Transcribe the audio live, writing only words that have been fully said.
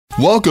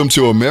Welcome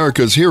to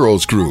America's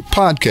Heroes Group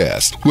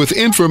podcast with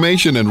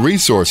information and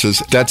resources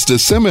that's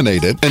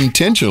disseminated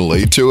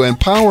intentionally to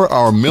empower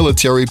our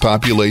military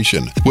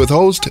population. With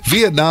host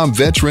Vietnam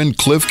veteran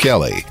Cliff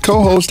Kelly,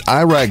 co-host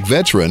Iraq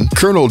veteran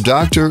Colonel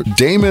Dr.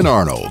 Damon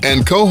Arnold,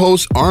 and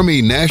co-host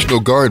Army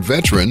National Guard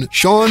veteran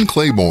Sean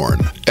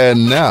Claiborne.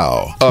 And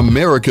now,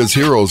 America's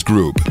Heroes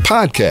Group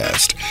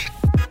podcast.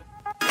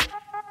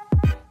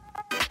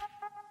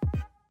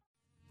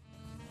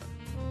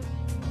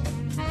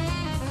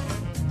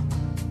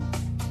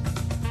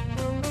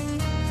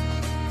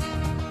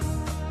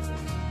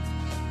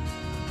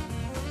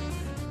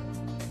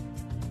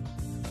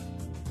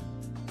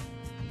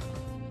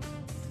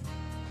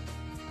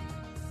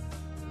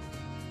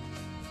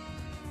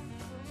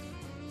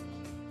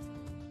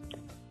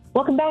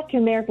 Welcome back to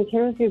America's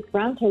Heroes Group's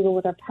Roundtable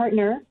with our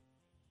partner,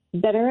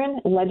 veteran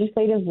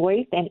legislative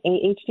voice and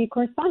AHD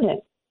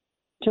correspondent.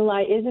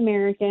 July is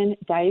American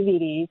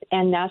Diabetes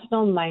and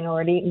National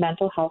Minority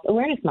Mental Health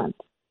Awareness Month.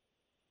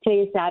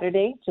 Today is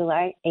Saturday,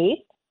 July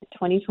 8th,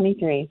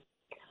 2023.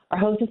 Our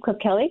host is Cliff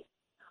Kelly.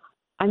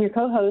 I'm your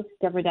co-host,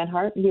 Deborah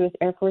Denhart, U.S.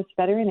 Air Force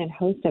veteran and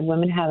host of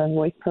Women Have a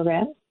Voice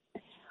program.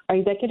 Our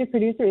executive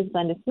producer is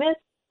Glenda Smith.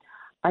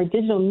 Our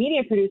digital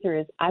media producer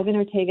is Ivan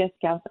Ortega,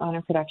 Scouts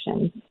Honor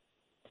Productions.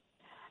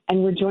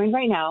 And we're joined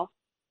right now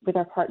by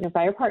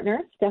our partner,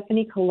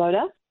 Stephanie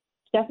Kalota.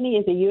 Stephanie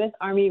is a U.S.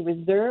 Army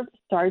Reserve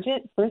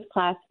Sergeant First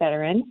Class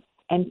veteran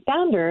and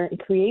founder and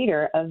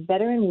creator of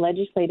Veteran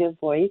Legislative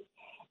Voice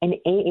and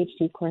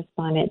AHD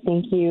Correspondent.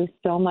 Thank you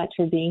so much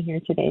for being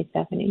here today,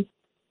 Stephanie.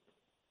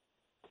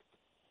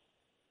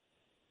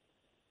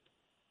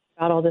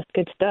 About all this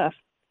good stuff.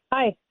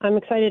 Hi, I'm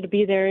excited to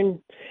be there and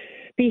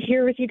be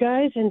here with you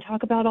guys and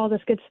talk about all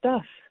this good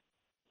stuff.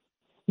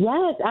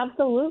 Yes,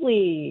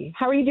 absolutely.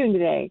 How are you doing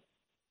today?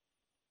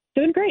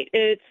 Doing great.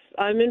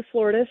 I'm in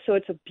Florida, so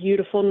it's a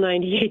beautiful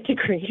 98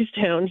 degrees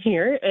down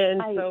here,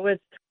 and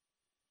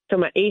so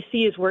my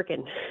AC is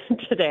working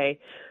today.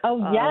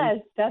 Oh yes,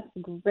 that's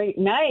great.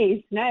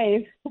 Nice.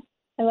 I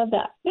love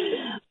that.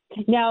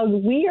 Now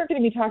we are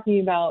going to be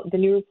talking about the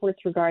new reports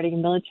regarding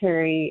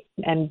military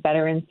and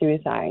veteran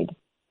suicide,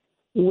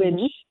 which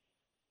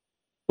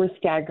were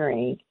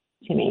staggering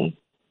to me.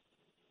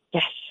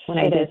 Yes, when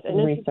I did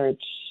some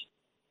research.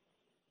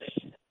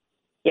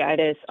 Yeah, it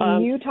is.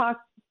 Can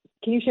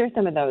you share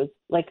some of those,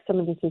 like some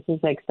of the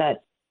statistics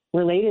that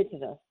related to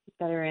this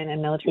veteran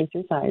and military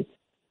suicides?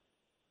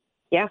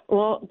 Yeah,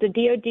 well, the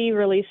DoD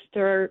released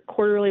their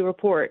quarterly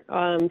report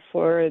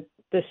for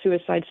the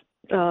suicides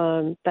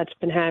that's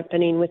been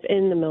happening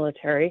within the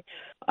military,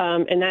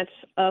 and that's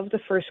of the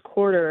first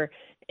quarter,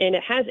 and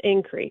it has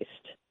increased.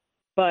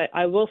 But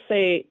I will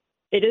say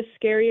it is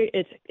scary.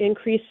 It's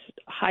increased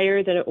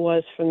higher than it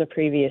was from the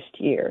previous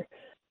year.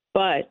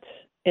 But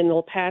in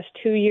the past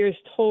 2 years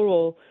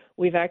total,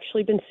 we've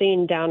actually been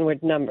seeing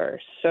downward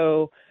numbers.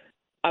 So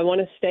I want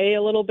to stay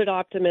a little bit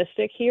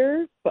optimistic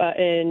here,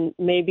 and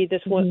maybe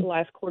this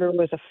last quarter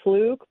was a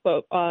fluke,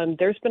 but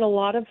there's been a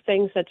lot of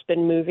things that's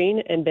been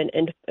moving and been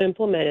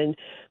implemented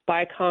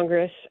by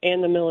Congress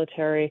and the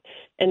military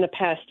in the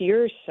past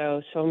year or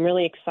so. So I'm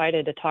really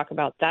excited to talk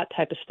about that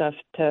type of stuff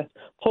to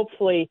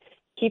hopefully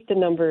keep the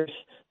numbers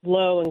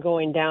low and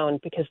going down,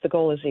 because the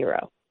goal is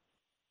zero.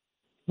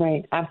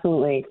 Right,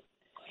 absolutely.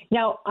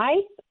 Now,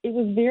 it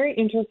was very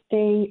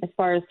interesting as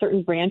far as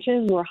certain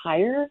branches were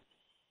higher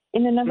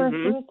in the number of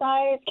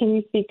suicides. Can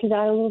you speak to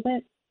that a little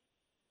bit?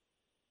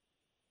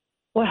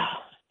 Well,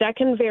 that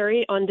can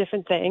vary on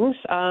different things.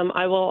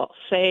 I will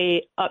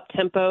say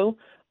up-tempo.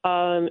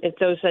 If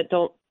those that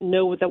don't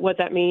know what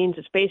that means,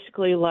 it's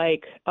basically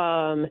like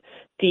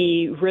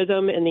the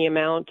rhythm and the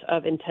amount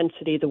of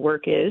intensity the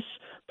work is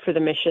for the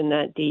mission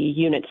that the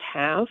units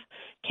have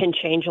can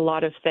change a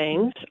lot of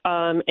things.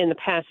 In the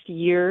past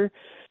year,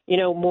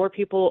 more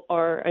people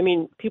are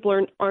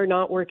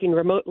not working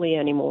remotely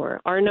anymore.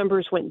 Our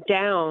numbers went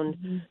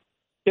down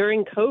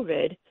during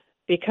COVID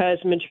because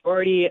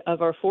majority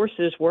of our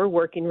forces were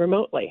working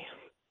remotely,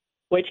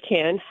 which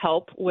can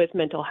help with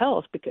mental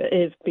health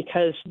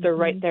because they're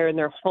right there in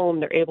their home.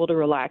 They're able to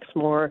relax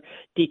more,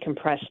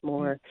 decompress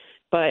more.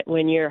 But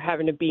when you're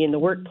having to be in the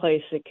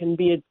workplace, it can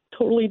be a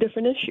totally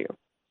different issue.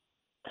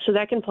 So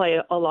that can play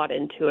a lot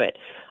into it.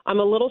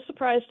 I'm a little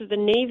surprised at the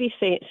Navy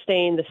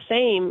staying the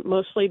same,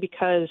 mostly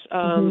because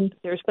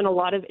there's been a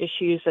lot of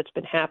issues that's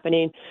been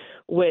happening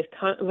with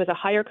a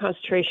higher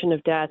concentration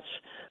of deaths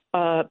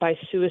by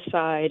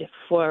suicide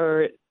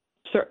for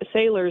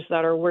sailors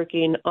that are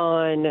working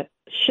on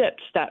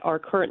ships that are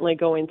currently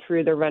going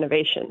through their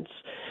renovations,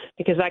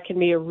 because that can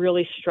be a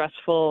really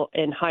stressful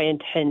and high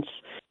intense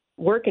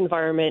work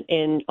environment.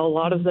 And a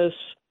lot of those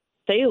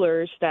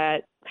sailors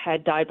that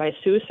had died by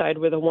suicide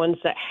were the ones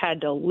that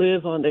had to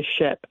live on the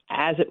ship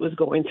as it was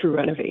going through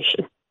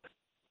renovation.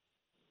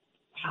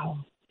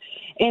 Wow.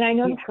 And I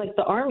noticed like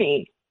the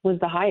Army was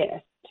the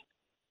highest.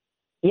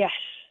 Yes.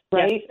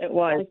 Right? Yes, it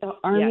was. Like the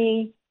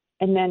Army,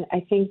 and then I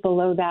think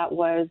below that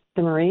was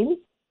the Marines.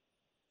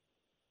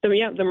 So,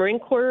 the Marine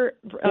Corps.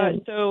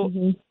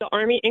 The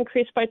Army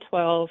increased by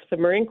 12. The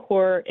Marine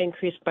Corps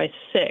increased by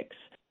 6.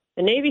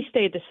 The Navy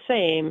stayed the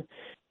same.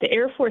 The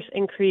Air Force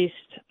increased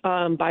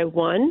by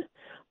 1,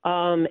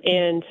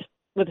 and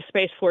with the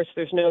Space Force,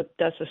 there's no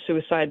deaths of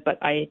suicide, but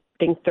I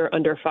think they're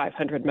under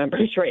 500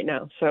 members right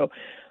now. So,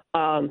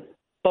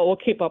 but we'll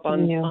keep up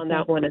on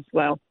that one as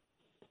well.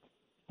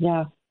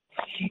 Yeah.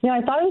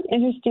 I thought it was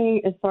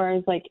interesting as far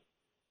as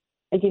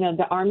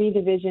the Army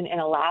Division in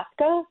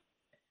Alaska.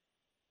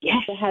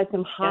 Yes. That had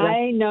some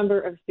high number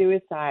of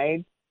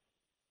suicides.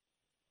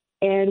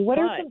 And what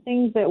are some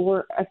things that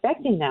were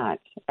affecting that?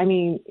 I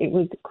mean, it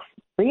was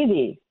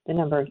crazy, the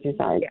number of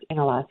suicides in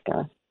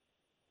Alaska.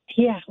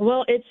 Yeah,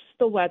 well, it's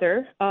the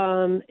weather.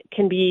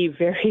 Can be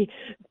very,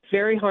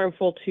 very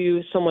harmful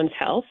to someone's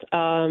health.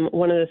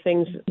 One of the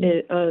things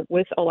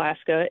with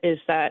Alaska is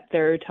that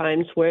there are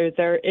times where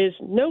there is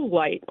no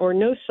light or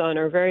no sun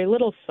or very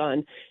little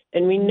sun.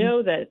 And we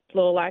know that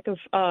the lack of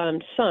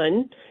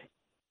sun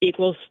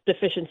equals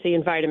deficiency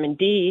in vitamin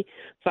D.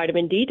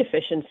 Vitamin D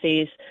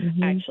deficiencies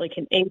actually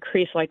can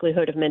increase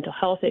likelihood of mental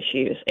health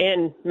issues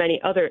and many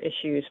other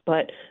issues,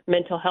 but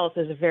mental health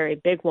is a very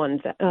big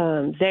one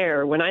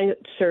there. When I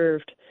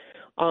served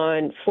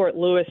on Fort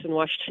Lewis in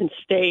Washington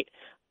State,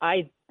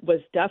 I was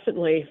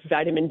definitely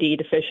vitamin D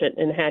deficient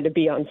and had to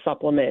be on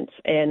supplements.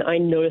 And I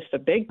noticed a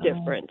big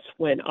difference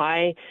when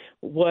my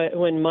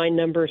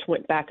numbers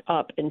went back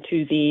up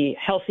into the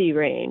healthy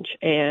range.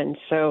 And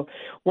so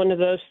one of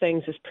those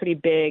things is pretty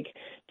big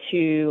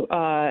to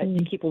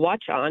keep a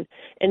watch on.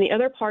 And the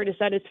other part is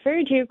that it's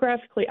very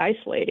geographically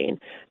isolating.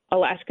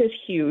 Alaska is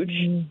huge.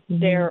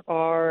 There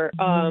are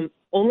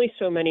only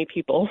so many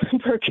people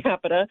per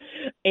capita,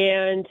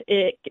 and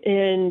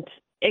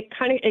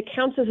it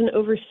counts as an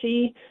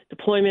overseas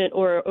deployment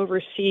or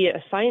overseas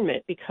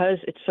assignment because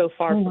it's so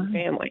far from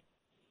family.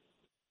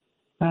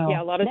 Wow.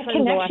 Yeah, a lot of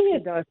times Alaska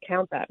does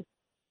count that.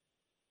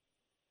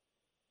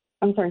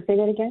 I'm sorry, say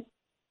that again?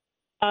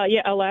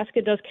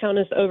 Alaska does count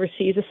as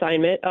overseas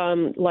assignment,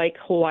 like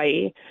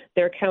Hawaii.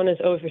 They're counted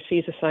as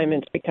overseas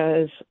assignments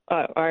because,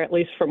 or at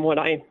least from what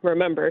I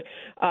remember,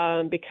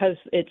 because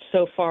it's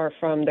so far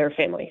from their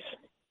families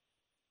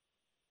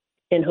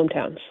in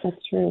hometowns.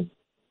 That's true.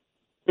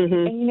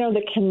 And,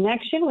 the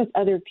connection with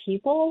other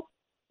people,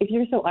 if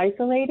you're so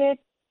isolated,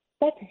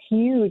 that's a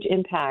huge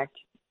impact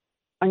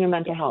on your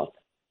mental health,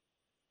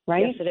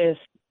 right?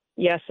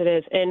 Yes, it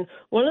is. And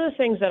one of the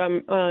things that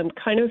I'm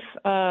kind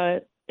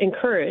of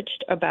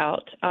encouraged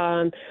about,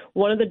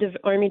 one of the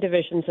Army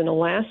divisions in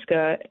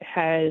Alaska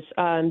has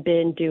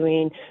been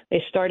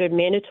they started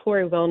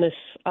mandatory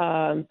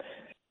wellness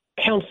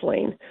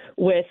counseling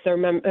with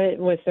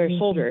their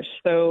soldiers.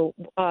 So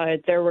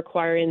they're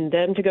requiring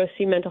them to go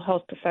see mental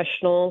health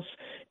professionals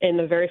in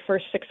the very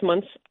first 6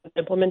 months of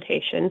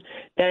implementation,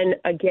 then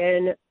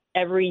again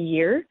every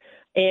year.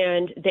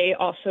 And they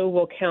also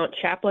will count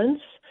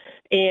chaplains,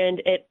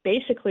 and it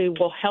basically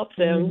will help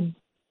them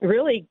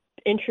really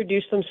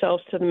introduce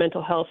themselves to the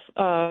mental health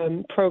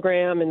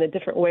program and the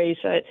different ways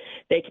that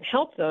they can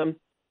help them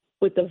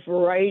with the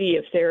variety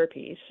of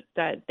therapies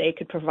that they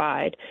could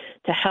provide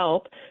to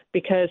help,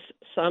 because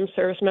some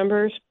service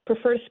members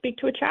prefer to speak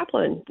to a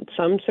chaplain.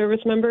 Some service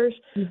members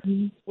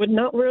would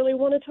not really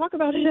want to talk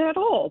about it at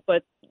all,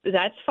 but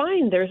that's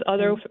fine. There's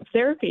other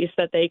therapies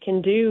that they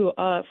can do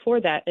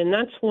for that. And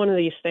that's one of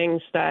these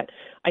things that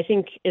I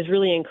think is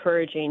really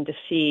encouraging to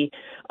see.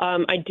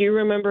 I do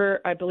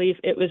remember, I believe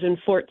it was in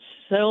Fort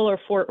Sill or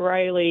Fort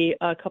Riley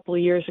a couple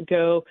of years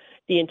ago,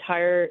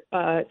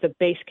 the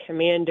base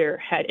commander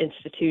had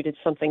instituted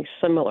something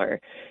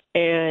similar.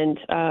 And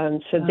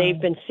so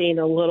they've been seeing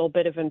a little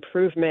bit of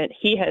improvement.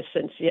 He has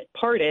since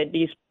parted.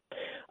 He's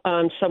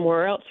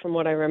somewhere else from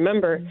what I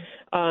remember.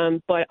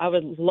 But I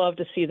would love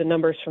to see the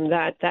numbers from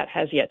that. That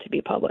has yet to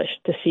be published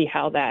to see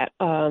how that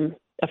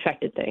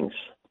affected things.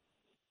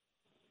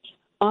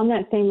 On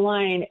that same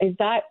line, is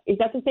that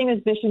the same as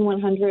Mission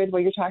 100,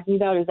 what you're talking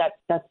about? Or is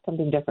that's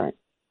something different?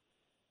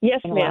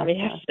 Yes, ma'am.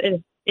 Yes,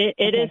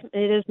 it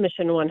is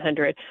Mission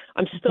 100.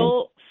 I'm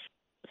still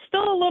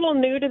a little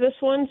new to this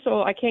one,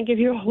 so I can't give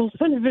you a whole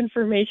ton of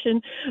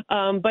information.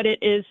 But it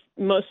is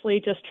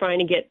mostly just trying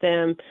to get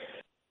them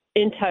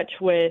in touch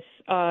with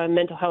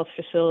mental health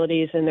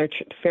facilities and their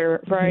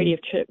variety of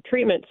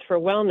treatments for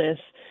wellness.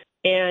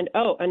 And,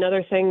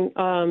 another thing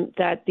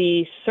that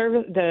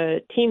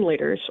the team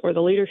leaders or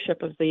the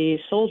leadership of the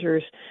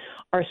soldiers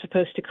are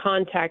supposed to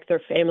contact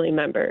their family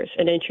members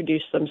and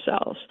introduce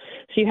themselves.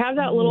 So you have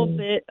that little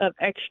bit of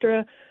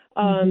extra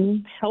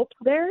help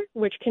there,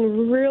 which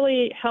can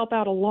really help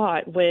out a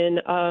lot. When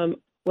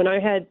I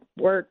had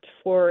worked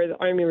for the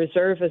Army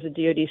Reserve as a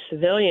DoD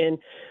civilian,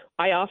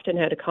 I often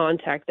had to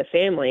contact the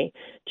family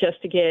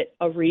just to get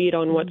a read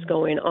on what's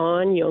going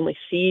on. You only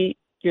see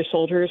your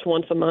soldiers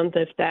once a month,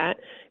 if that,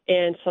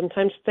 and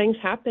sometimes things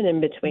happen in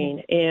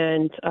between.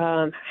 And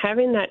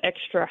having that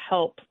extra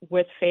help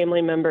with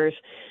family members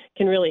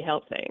can really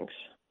help things.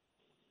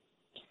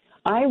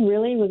 I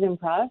really was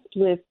impressed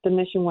with the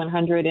Mission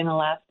 100 in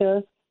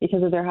Alaska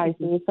because of their high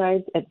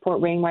suicides at Fort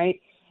Wainwright,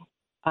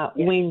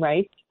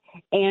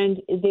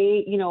 and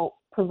they,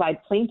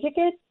 provide plane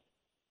tickets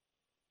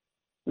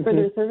for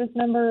their service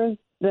members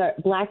the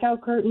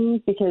blackout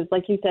curtains, because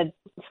like you said,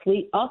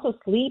 sleep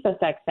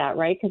affects that,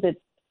 right? Because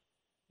it's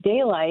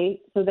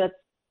daylight. So that's,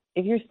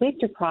 if you're sleep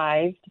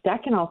deprived,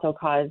 that can also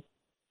cause,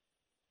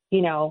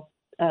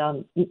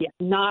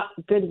 not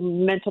good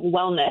mental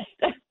wellness,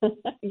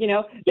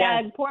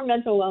 poor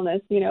mental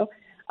wellness,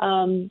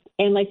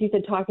 and like you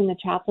said, talking to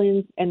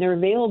chaplains, and they're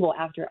available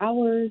after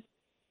hours.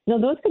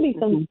 Those could be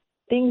some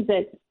things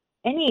that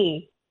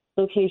any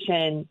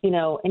location,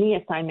 any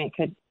assignment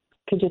could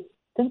just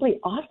simply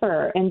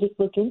offer and just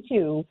look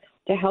into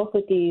to help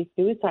with these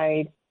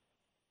suicide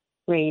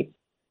rates.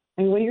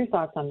 I mean, what are your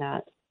thoughts on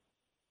that?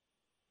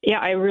 Yeah,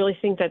 I really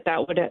think that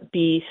would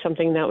be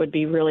something that would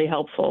be really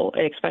helpful,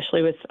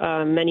 especially with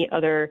many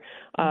other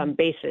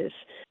bases.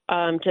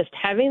 Just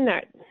having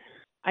that,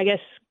 I guess,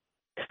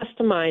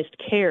 customized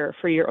care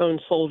for your own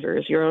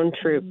soldiers, your own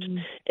troops,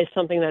 is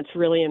something that's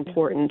really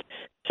important.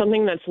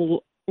 Something that's,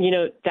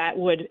 that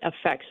would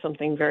affect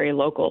something very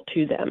local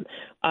to them.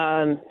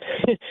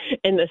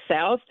 In the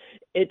South,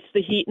 it's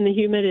the heat and the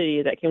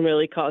humidity that can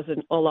really cause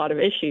a lot of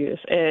issues.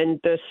 And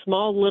the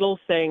small little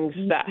things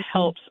that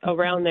helps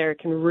around there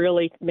can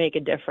really make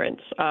a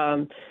difference.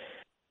 I've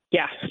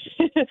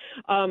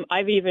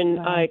even,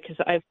 because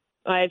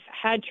I've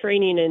had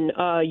training in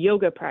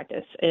yoga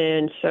practice.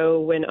 And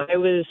so when I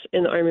was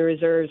in the Army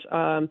Reserves,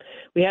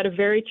 we had a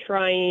very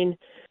trying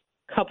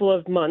couple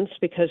of months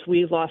because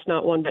we lost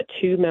not one but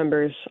two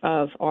members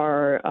of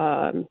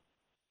our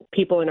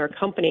people in our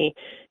company,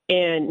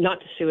 and not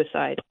to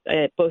suicide.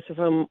 Both of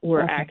them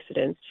were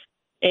accidents,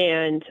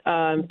 and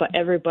but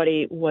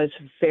everybody was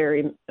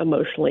very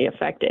emotionally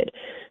affected.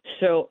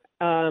 So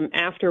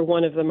after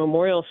one of the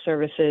memorial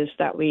services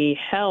that we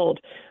held,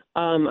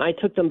 I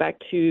took them back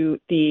to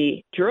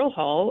the drill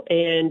hall,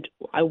 and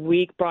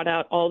we brought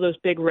out all those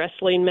big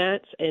wrestling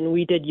mats, and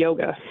we did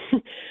yoga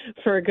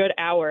for a good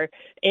hour.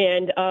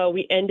 And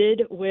we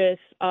ended with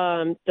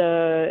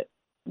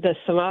the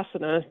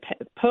savasana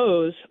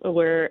pose,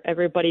 where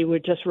everybody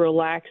would just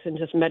relax and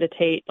just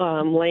meditate,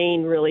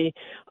 laying really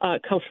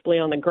comfortably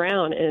on the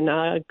ground. And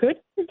a good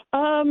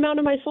amount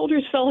of my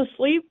soldiers fell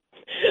asleep.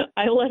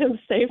 I let them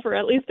stay for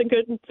at least a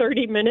good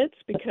 30 minutes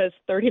because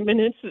 30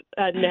 minutes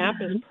nap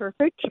is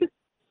perfect.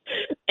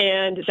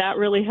 And that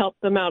really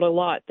helped them out a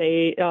lot.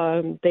 They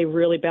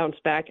really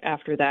bounced back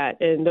after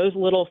that. And those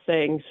little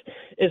things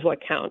is what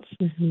counts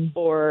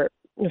for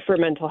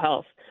mental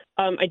health.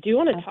 I do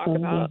want to talk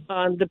about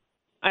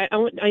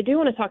I do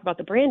want to talk about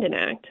the Brandon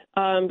Act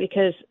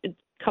because a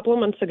couple of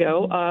months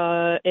ago,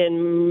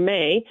 in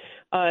May,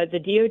 the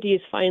DoD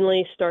has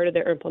finally started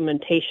their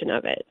implementation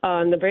of it.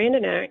 The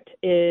Brandon Act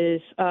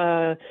is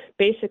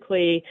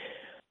basically,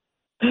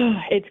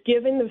 it's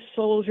giving the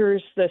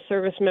soldiers, the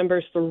service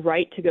members, the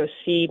right to go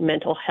see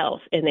mental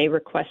health, and they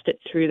request it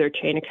through their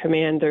chain of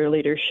command, their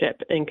leadership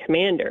and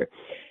commander.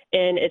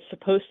 And it's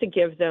supposed to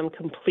give them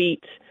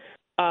complete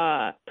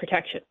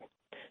protection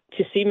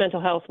to see mental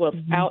health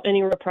without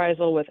any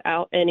reprisal,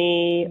 without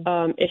any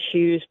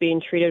issues being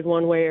treated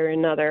one way or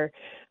another.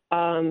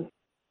 And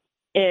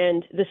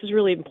this is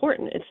really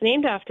important. It's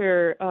named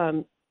after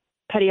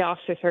Petty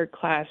Officer Third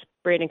Class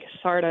Brandon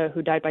Casarda,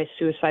 who died by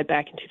suicide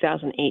back in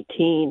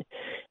 2018.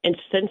 And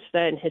since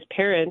then, his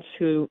parents,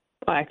 who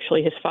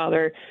actually his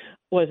father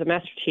was a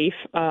Master Chief,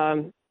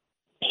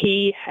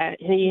 he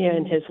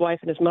and his wife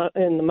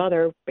and the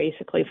mother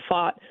basically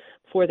fought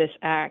for this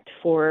act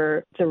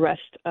for the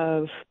rest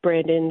of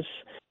Brandon's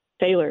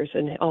sailors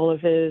and all of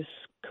his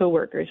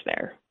coworkers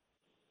there.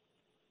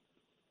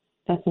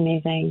 That's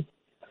amazing.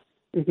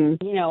 I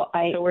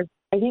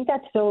think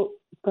that's so.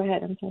 Go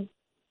ahead. I'm sorry.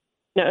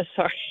 No,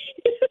 sorry.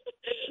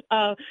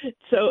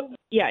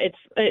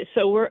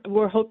 So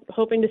we're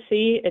hoping to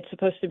see it's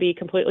supposed to be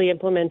completely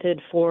implemented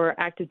for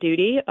active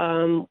duty.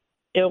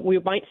 We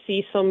might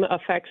see some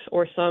effects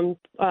or some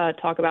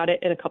talk about it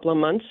in a couple of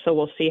months, so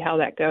we'll see how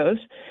that goes.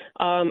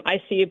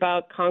 I see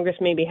about Congress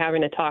maybe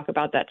having to talk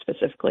about that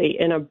specifically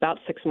in about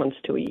 6 months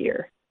to a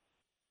year.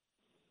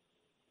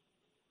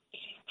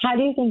 How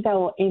do you think that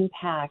will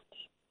impact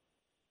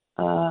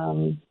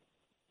our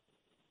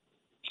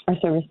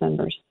service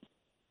members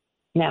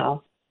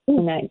now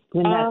when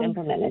that's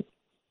implemented?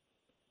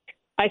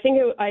 I think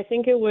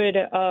it would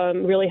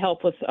really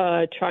help with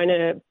trying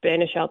to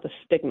banish out the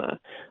stigma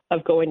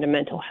of going to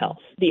mental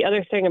health. The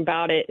other thing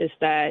about it is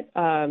that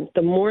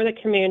the more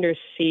that commanders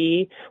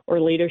see or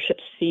leadership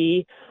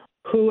see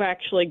who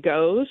actually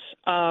goes,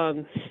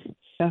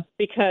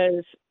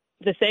 because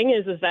the thing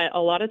is that a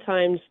lot of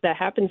times that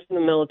happens in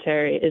the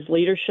military is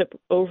leadership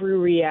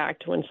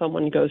overreact when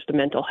someone goes to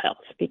mental health,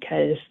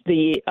 because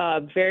the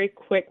very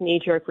quick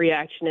knee-jerk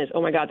reaction is,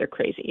 oh my God, they're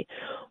crazy,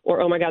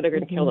 or oh my God, they're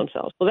going to kill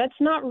themselves. Well, that's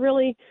not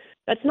really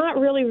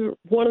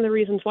one of the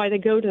reasons why they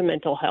go to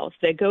mental health.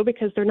 They go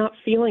because they're not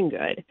feeling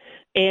good,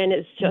 and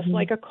it's just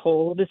like a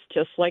cold. It's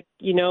just like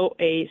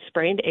a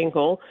sprained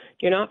ankle.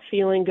 You're not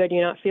feeling good.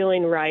 You're not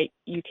feeling right.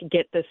 You can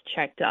get this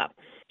checked up.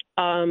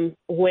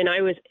 When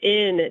I was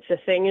the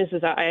thing is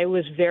that I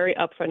was very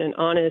upfront and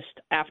honest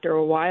after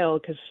a while,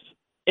 because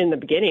in the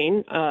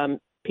beginning,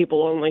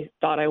 people only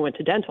thought I went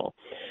to dental.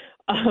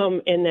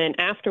 And then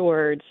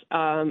afterwards,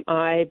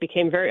 I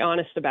became very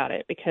honest about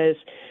it because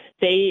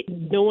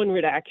no one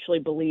would actually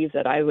believe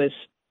that I was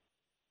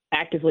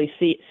actively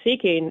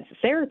seeking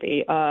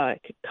therapy,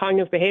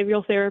 cognitive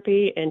behavioral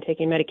therapy, and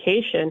taking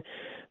medication,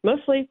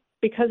 mostly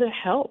because it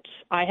helps.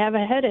 I have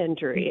a head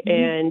injury,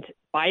 and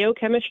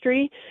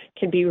biochemistry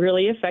can be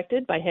really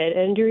affected by head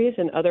injuries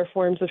and other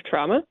forms of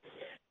trauma,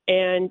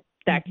 and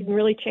that can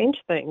really change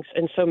things.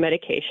 And so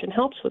medication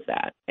helps with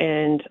that.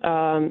 And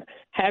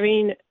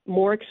having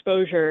more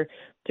exposure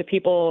to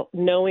people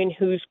knowing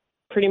who's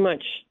pretty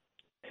much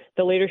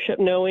the leadership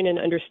knowing and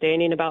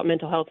understanding about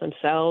mental health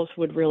themselves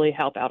would really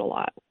help out a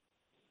lot.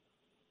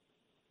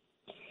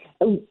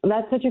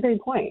 That's such a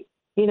great point.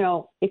 You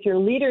know, if your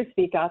leaders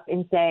speak up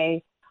and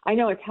say, I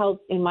know it's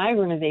helped in my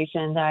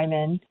organization that I'm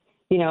in,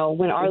 you know,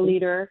 when our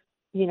leader,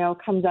 you know,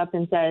 comes up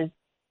and says,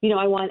 you know,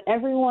 I want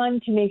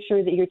everyone to make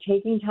sure that you're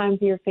taking time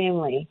for your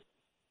family,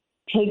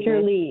 take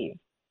your leave.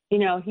 You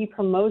know, he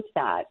promotes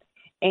that.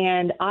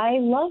 And I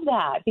love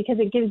that because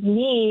it gives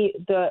me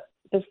the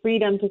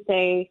freedom to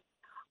say,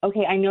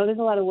 okay, I know there's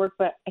a lot of work,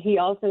 but he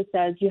also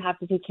says you have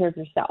to take care of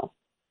yourself.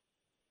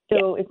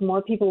 So if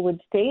more people would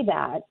say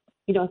that,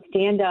 you know,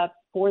 stand up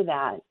for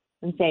that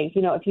and say,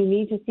 you know, if you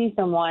need to see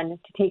someone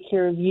to take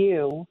care of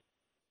you,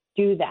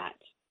 do that.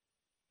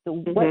 So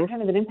what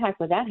kind of an impact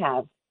would that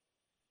have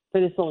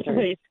for the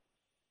soldiers?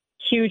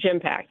 Huge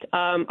impact.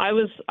 I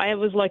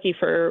was lucky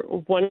for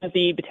one of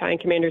the battalion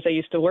commanders I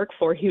used to work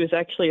for. He was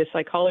actually a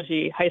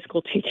psychology high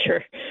school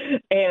teacher,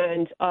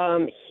 and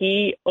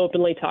he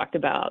openly talked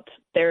about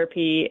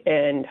therapy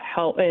and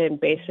help, and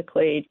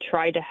basically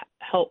tried to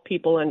help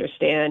people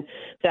understand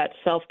that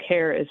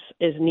self-care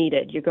is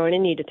needed. You're going to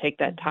need to take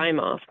that time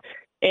off,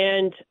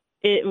 and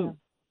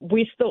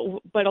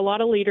but a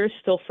lot of leaders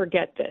still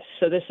forget this.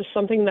 So this is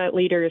something that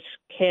leaders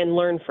can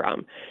learn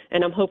from.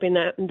 And I'm hoping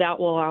that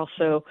will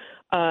also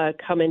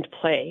come into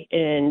play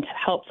and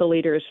help the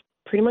leaders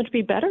pretty much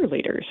be better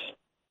leaders.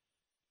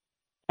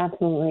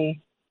 Absolutely.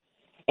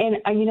 And,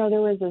 you know, there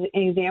was an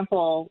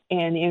example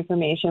in the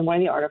information, one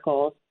of the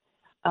articles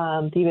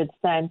David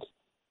sent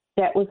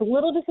that was a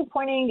little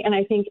disappointing. And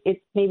I think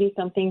it's maybe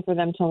something for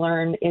them to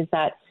learn is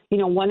that, you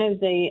know, one of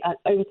the,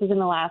 this was in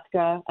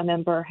Alaska, a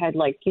member had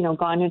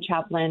gone to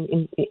chaplain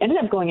and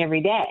ended up going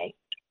every day.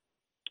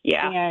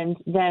 Yeah. And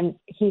then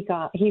he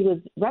was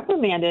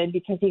reprimanded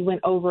because he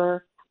went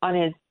over on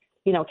his,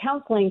 you know,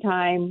 counseling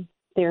time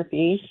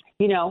therapy,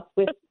 you know,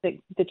 with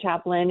the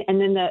chaplain. And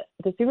then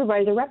the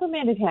supervisor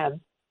reprimanded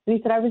him. And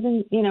he said, I was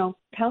in, you know,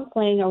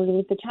 counseling, I was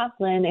with the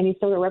chaplain, and he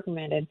still got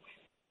reprimanded.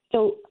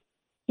 So,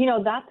 you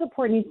know, that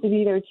support needs to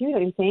be there too,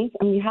 don't you think?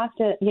 I mean, you have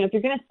to, you know, if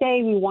you're going to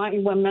say we want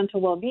your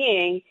mental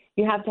well-being,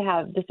 you have to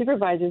have the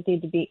supervisors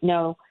need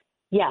to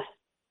yes,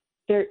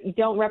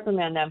 don't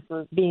reprimand them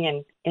for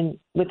being in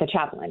with the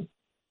chaplain,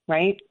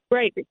 right?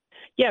 Right.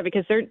 Yeah,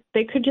 because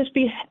they could just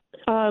be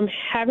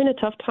having a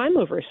tough time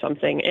over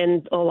something,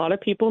 and a lot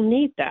of people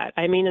need that.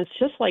 I mean, it's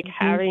just like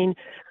having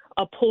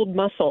a pulled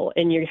muscle,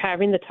 and you're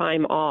having the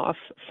time off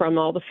from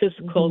all the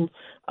physical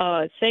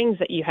things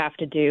that you have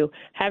to do.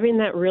 Having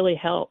that really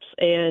helps.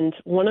 And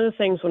one of the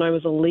things when I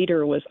was a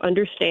leader was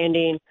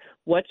understanding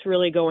what's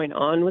really going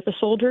on with the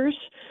soldiers.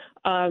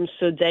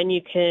 So then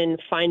you can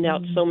find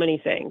out so many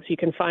things. You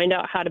can find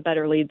out how to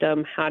better lead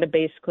them, how to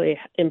basically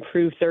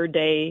improve their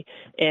day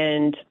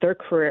and their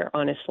career,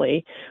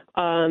 honestly.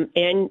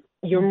 And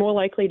you're more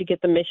likely to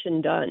get the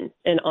mission done.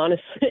 And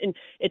honestly,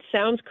 it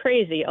sounds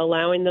crazy,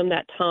 allowing them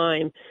that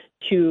time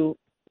to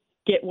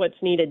get what's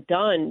needed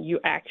done, you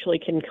actually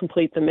can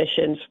complete the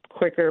missions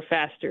quicker,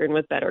 faster, and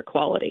with better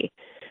quality.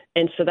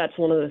 And so that's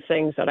one of the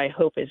things that I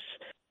hope is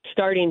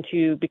starting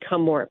to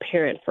become more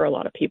apparent for a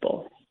lot of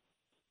people.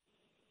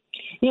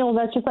 You know,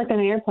 that's just like on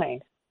an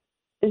airplane.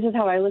 This is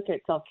how I look at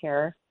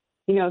self-care.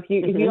 You know, if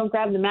you don't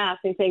grab the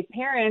mask, they say,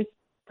 parents,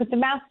 put the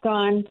mask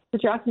on,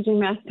 put your oxygen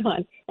mask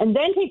on, and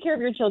then take care of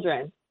your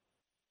children.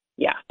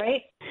 Yeah.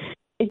 Right?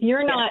 If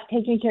you're not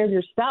taking care of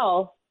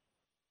yourself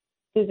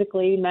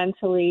physically,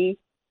 mentally,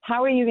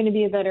 how are you going to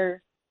be a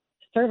better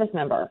service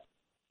member?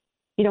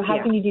 You know,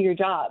 how can you do your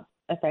job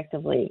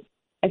effectively?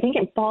 I think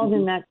it falls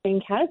in that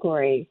same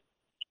category.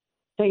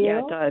 Don't you? Yeah,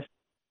 it does.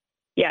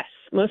 Yes,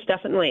 most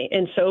definitely.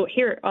 And so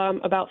here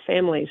about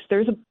families,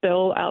 there's a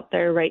bill out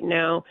there right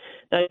now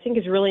that I think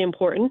is really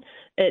important.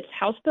 It's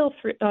House Bill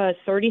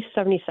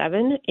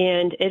 3077,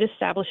 and it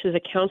establishes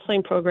a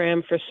counseling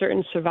program for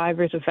certain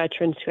survivors of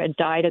veterans who had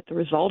died at the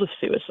result of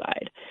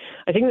suicide.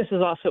 I think this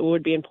is also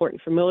would be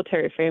important for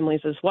military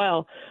families as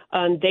well.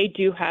 They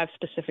do have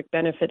specific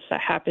benefits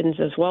that happens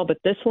as well, but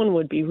this one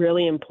would be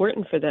really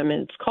important for them,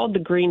 and it's called the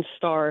Green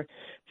Star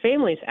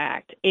Families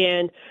Act.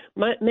 And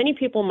many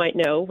people might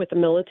know with the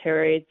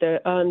military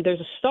that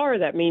there's a star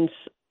that means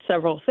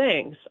several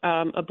things.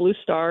 A blue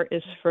star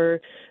is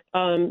for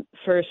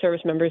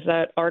service members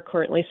that are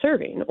currently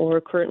serving or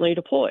currently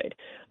deployed.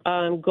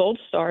 Gold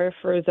star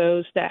for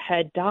those that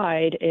had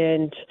died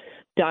in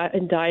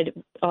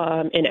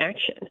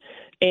action.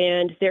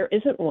 And there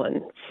isn't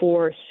one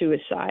for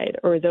suicide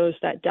or those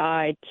that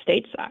died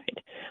stateside.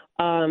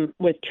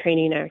 with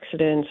training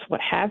accidents,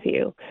 what have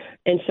you.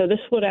 And so this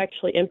would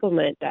actually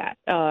implement that,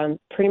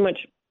 pretty much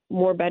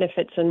more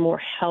benefits and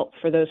more help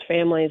for those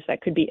families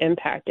that could be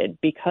impacted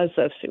because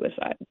of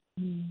suicide.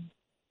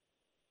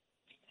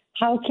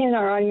 How can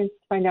our audience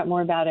find out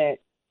more about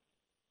it?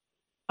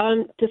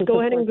 Just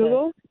go ahead and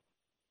Google.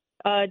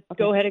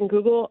 Go ahead and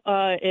Google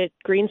it.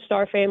 Green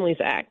Star Families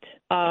Act.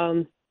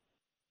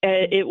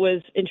 It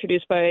was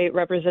introduced by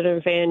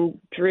Representative Van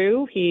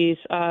Drew. He's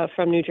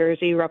from New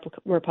Jersey,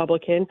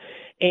 Republican,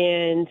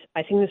 and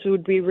I think this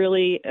would be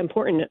really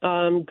important.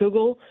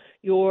 Google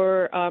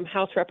your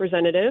House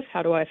representative.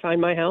 How do I find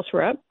my House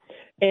rep?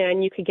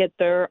 And you could get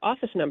their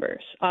office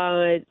numbers.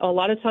 A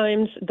lot of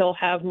times they'll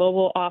have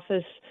mobile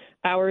office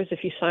hours.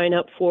 If you sign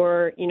up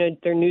for,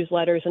 their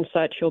newsletters and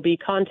such, you'll be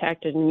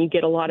contacted and you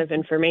get a lot of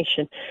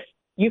information.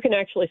 You can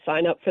actually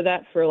sign up for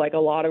that for like a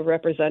lot of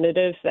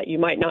representatives that you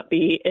might not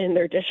be in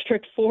their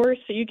district for.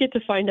 So you get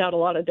to find out a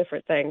lot of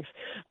different things.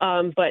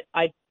 But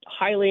I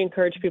highly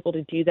encourage people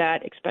to do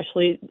that,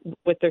 especially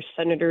with their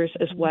senators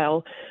as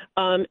well.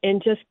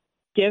 And just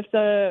give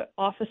the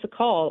office a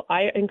call.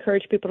 I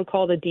encourage people to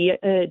call the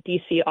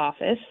DC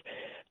office.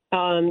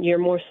 You're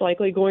most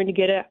likely going to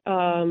get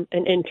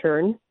an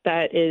intern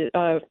that is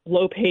a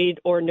low-paid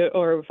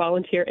or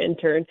volunteer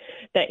intern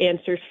that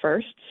answers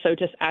first. So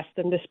just ask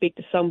them to speak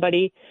to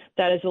somebody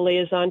that is a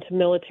liaison to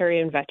military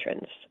and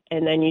veterans,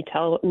 and then you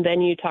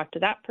talk to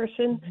that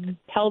person.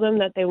 Tell them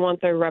that they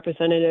want their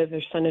representative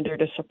or senator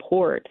to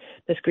support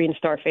this Green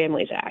Star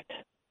Families Act.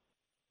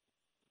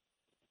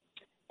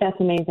 That's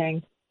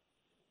amazing.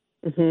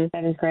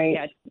 That is great.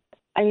 Yeah.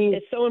 I mean,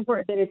 it's so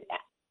important. That it's,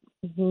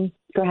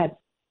 Go ahead.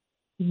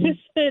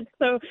 It's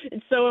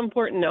so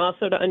important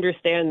also to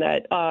understand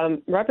that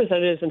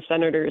representatives and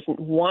senators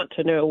want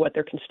to know what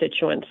their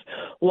constituents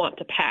want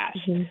to pass.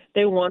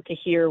 They want to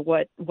hear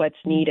what's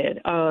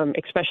needed,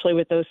 especially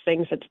with those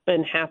things that's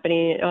been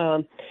happening,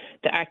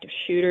 the active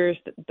shooters,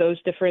 those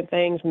different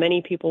things.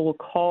 Many people will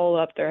call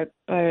up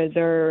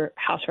their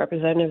House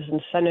representatives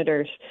and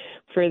senators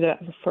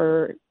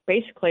for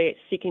basically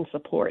seeking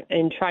support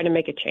and trying to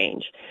make a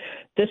change.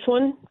 This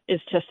one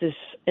is just as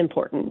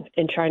important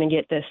in trying to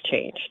get this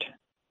changed.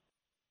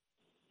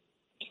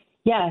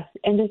 Yes,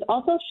 and just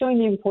also showing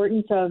the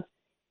importance of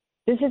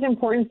this is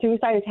important.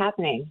 Suicide is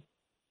happening.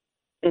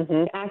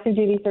 Active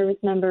duty service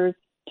members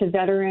to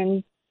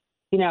veterans,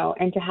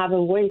 and to have a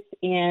voice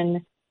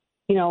in,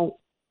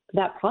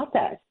 that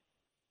process,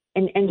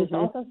 and just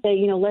also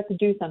say, let's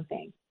do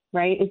something,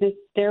 right? Is this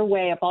their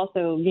way of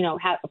also,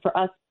 for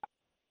us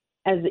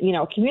as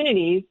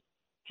communities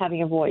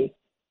having a voice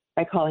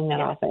by calling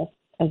that office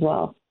as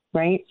well,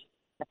 right?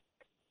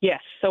 Yes,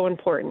 so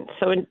important.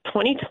 So in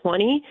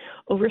 2020,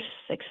 over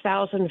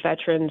 6,000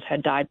 veterans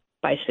had died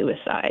by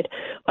suicide.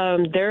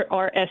 There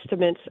are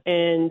estimates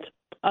and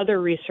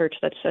other research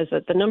that says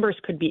that the numbers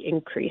could be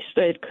increased.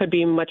 It could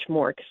be much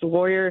more because the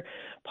Warrior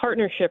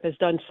Partnership has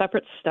done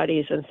separate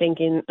studies and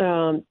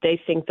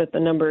they think that the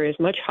number is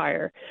much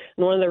higher.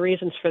 And one of the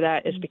reasons for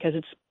that is because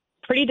it's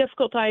pretty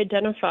difficult to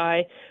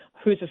identify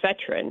who's a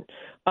veteran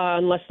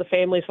unless the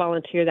families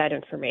volunteer that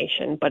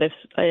information. But if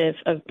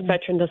a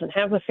veteran doesn't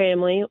have a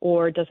family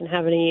or doesn't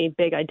have any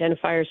big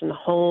identifiers in the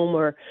home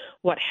or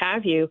what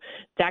have you,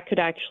 that could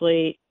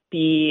actually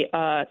be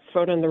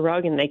thrown on the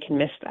rug and they can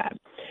miss that.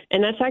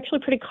 And that's actually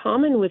pretty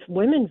common with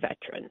women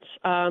veterans.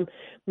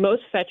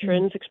 Most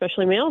veterans,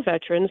 especially male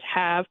veterans,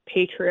 have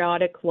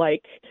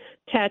patriotic-like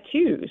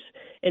tattoos,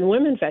 and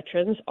women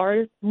veterans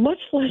are much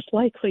less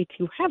likely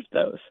to have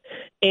those.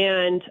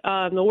 And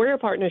the Warrior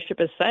Partnership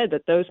has said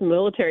that those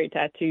military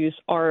tattoos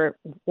are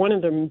one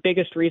of the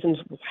biggest reasons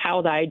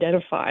how they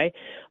identify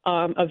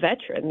a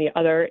veteran. The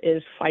other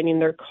is finding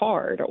their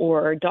card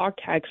or dog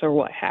tags or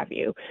what have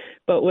you.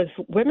 But with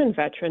women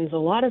veterans, a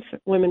lot of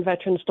women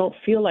veterans don't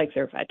feel like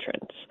they're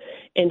veterans.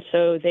 And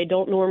so they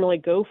don't normally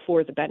go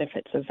for the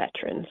benefits of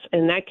veterans.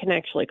 And that can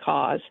actually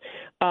cause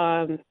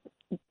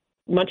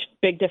much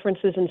big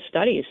differences in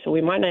studies. So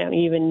we might not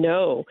even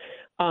know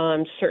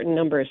certain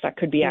numbers that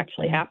could be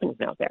actually happening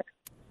out there.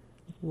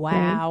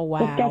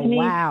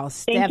 Wow.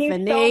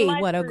 Stephanie, so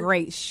what a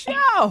great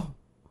show.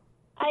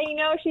 I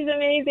know, she's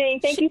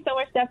amazing. Thank you so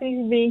much,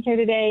 Stephanie, for being here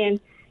today. And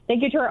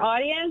thank you to our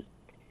audience.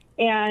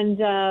 And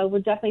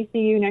we'll definitely see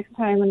you next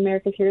time on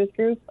America's Heroes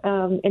Group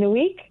in a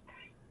week.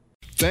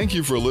 Thank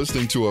you for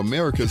listening to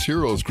America's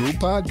Heroes Group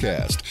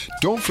podcast.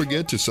 Don't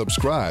forget to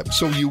subscribe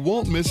so you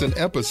won't miss an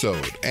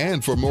episode.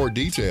 And for more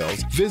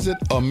details, visit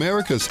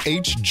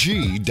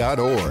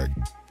americashg.org.